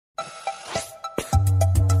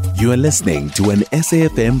You are listening to an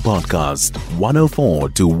SAFM podcast, 104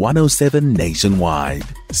 to 107 nationwide.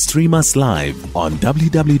 Stream us live on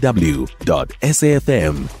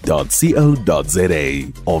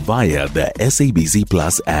www.safm.co.za or via the SABC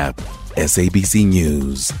Plus app. SABC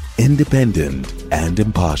News, independent and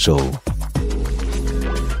impartial.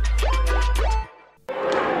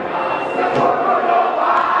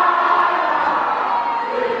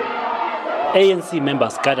 ANC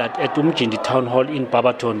members gathered at Umjindi Town Hall in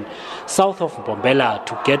Barberton, south of Mpumalanga,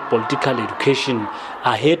 to get political education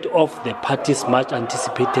ahead of the party's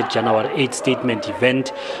much-anticipated January 8 statement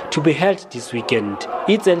event to be held this weekend.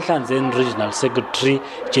 Its Nhlanzeni Regional Secretary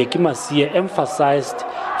Jacob Zuma emphasized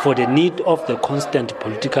for the need of the constant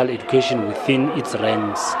political education within its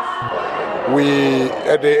ranks. We,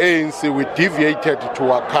 at the ANC, we deviated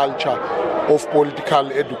to a culture of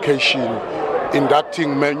political education,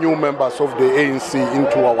 inducting new members of the ANC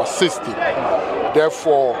into our system.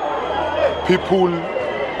 Therefore, people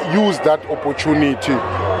use that opportunity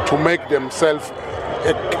to make themselves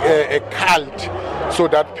a cult, so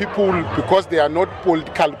that people, because they are not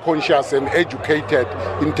political conscious and educated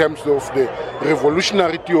in terms of the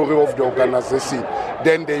revolutionary theory of the organization,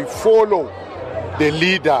 then they follow the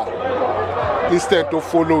leader instead of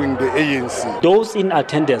following the ANC. Those in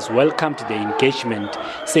attendance welcomed the engagement,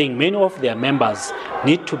 saying many of their members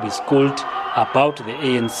need to be schooled about the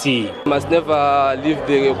ANC. Must never leave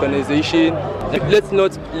the organization. Let's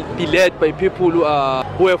not be led by people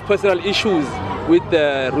who have personal issues with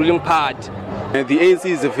the ruling party. The ANC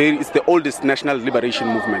is the oldest national liberation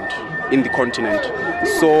movement in the continent.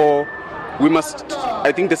 So we must,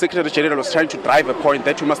 I think the Secretary General was trying to drive a point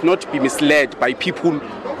that we must not be misled by people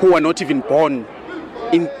who are not even born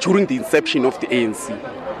during the inception of the ANC.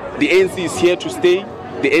 The ANC is here to stay.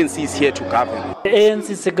 The ANC is here to govern. The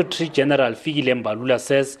ANC Secretary General Fikile Mbabula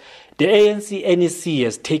says the ANC NEC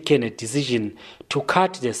has taken a decision to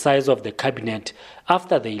cut the size of the cabinet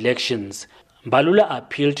after the elections. Mbabula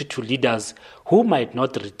appealed to leaders who might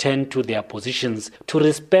not return to their positions to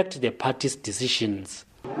respect the party's decisions.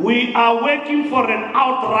 We are working for an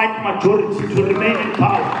outright majority to remain in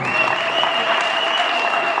power.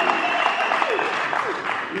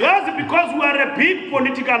 Yes, because we are a big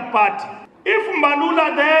political party. If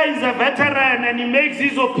Mbabula there is a veteran and he makes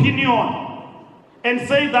his opinion and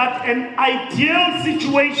say that an ideal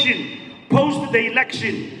situation post the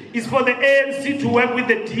election is for the ANC to work with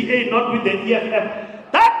the DA, not with the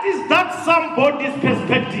EFF, that's somebody's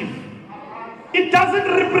perspective. It doesn't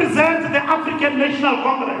represent the African National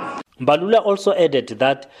Congress. Mbabula also added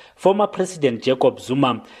that former President Jacob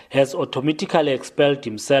Zuma has automatically expelled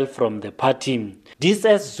himself from the party. This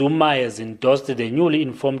as Zuma has endorsed the newly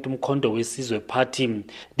informed Umkhonto weSizwe party.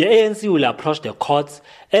 The ANC will approach the courts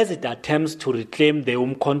as it attempts to reclaim the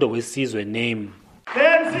Umkhonto weSizwe name. The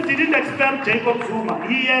ANC didn't expel Jacob Zuma.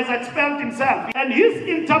 He has expelled himself. And his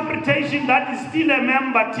interpretation that he's still a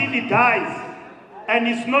member till he dies and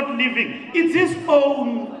is not living, it's his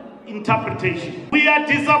own interpretation. We are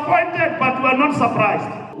disappointed, but we are not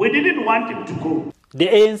surprised. We didn't want him to go. The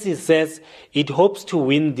ANC says it hopes to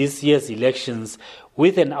win this year's elections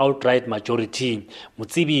with an outright majority.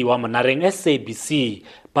 Motsebi wa Monareng, SABC,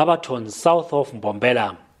 Barberton, south of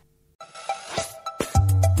Mpumalanga.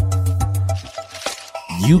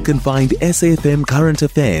 You can find SAFM Current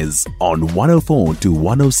Affairs on 104 to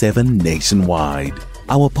 107 nationwide.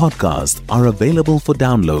 Our podcasts are available for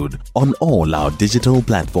download on all our digital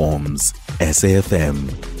platforms.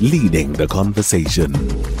 SAFM, leading the conversation.